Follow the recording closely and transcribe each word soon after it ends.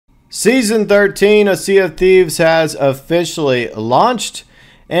Season 13 of Sea of Thieves has officially launched,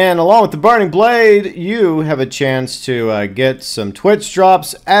 and along with the Burning Blade, you have a chance to get some Twitch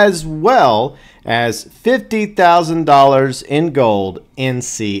drops as well as $50,000 in gold in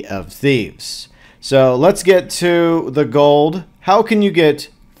Sea of Thieves. So let's get to the gold. How can you get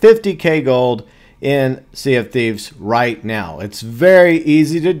 50k gold in Sea of Thieves right now? It's very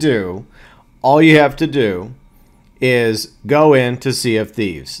easy to do. All you have to do is go into Sea of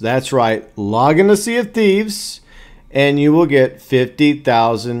Thieves. That's right, log into Sea of Thieves and you will get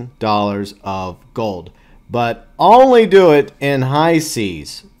 $50,000 of gold. But only do it in high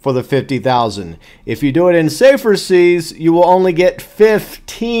seas for the 50,000. If you do it in safer seas, you will only get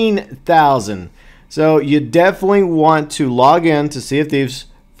 15,000. So you definitely want to log in to Sea of Thieves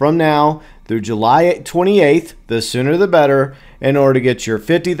from now through July 28th, the sooner the better, in order to get your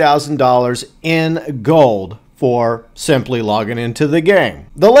 $50,000 in gold for simply logging into the game.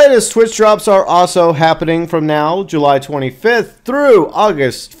 The latest Twitch drops are also happening from now, July 25th through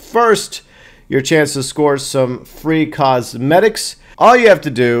August 1st. Your chance to score some free cosmetics. All you have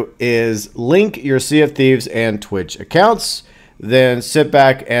to do is link your Sea of Thieves and Twitch accounts, then sit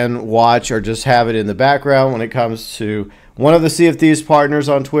back and watch or just have it in the background when it comes to one of the Sea of Thieves partners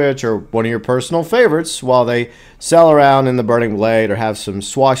on Twitch or one of your personal favorites while they sail around in the Burning Blade or have some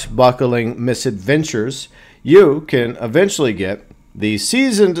swashbuckling misadventures. You can eventually get the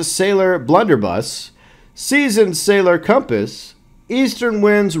Seasoned Sailor Blunderbuss, Seasoned Sailor Compass, Eastern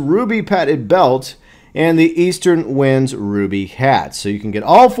Winds Ruby Padded Belt, and the Eastern Winds Ruby Hat. So you can get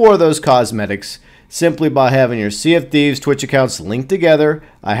all four of those cosmetics simply by having your Sea of Thieves Twitch accounts linked together.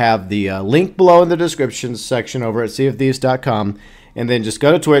 I have the link below in the description section over at seaofthieves.com. And then just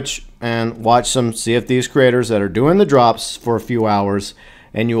go to Twitch and watch some Sea of Thieves creators that are doing the drops for a few hours,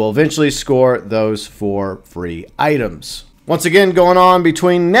 and you will eventually score those 4 free items. Once again, going on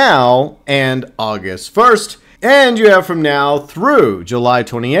between now and August 1st, and you have from now through July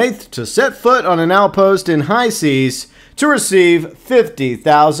 28th to set foot on an outpost in high seas to receive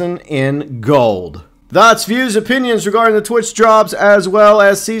 50,000 in gold. Thoughts, views, opinions regarding the Twitch drops as well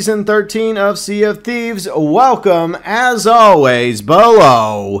as Season 13 of Sea of Thieves, welcome as always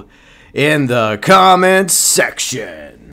below in the comments section.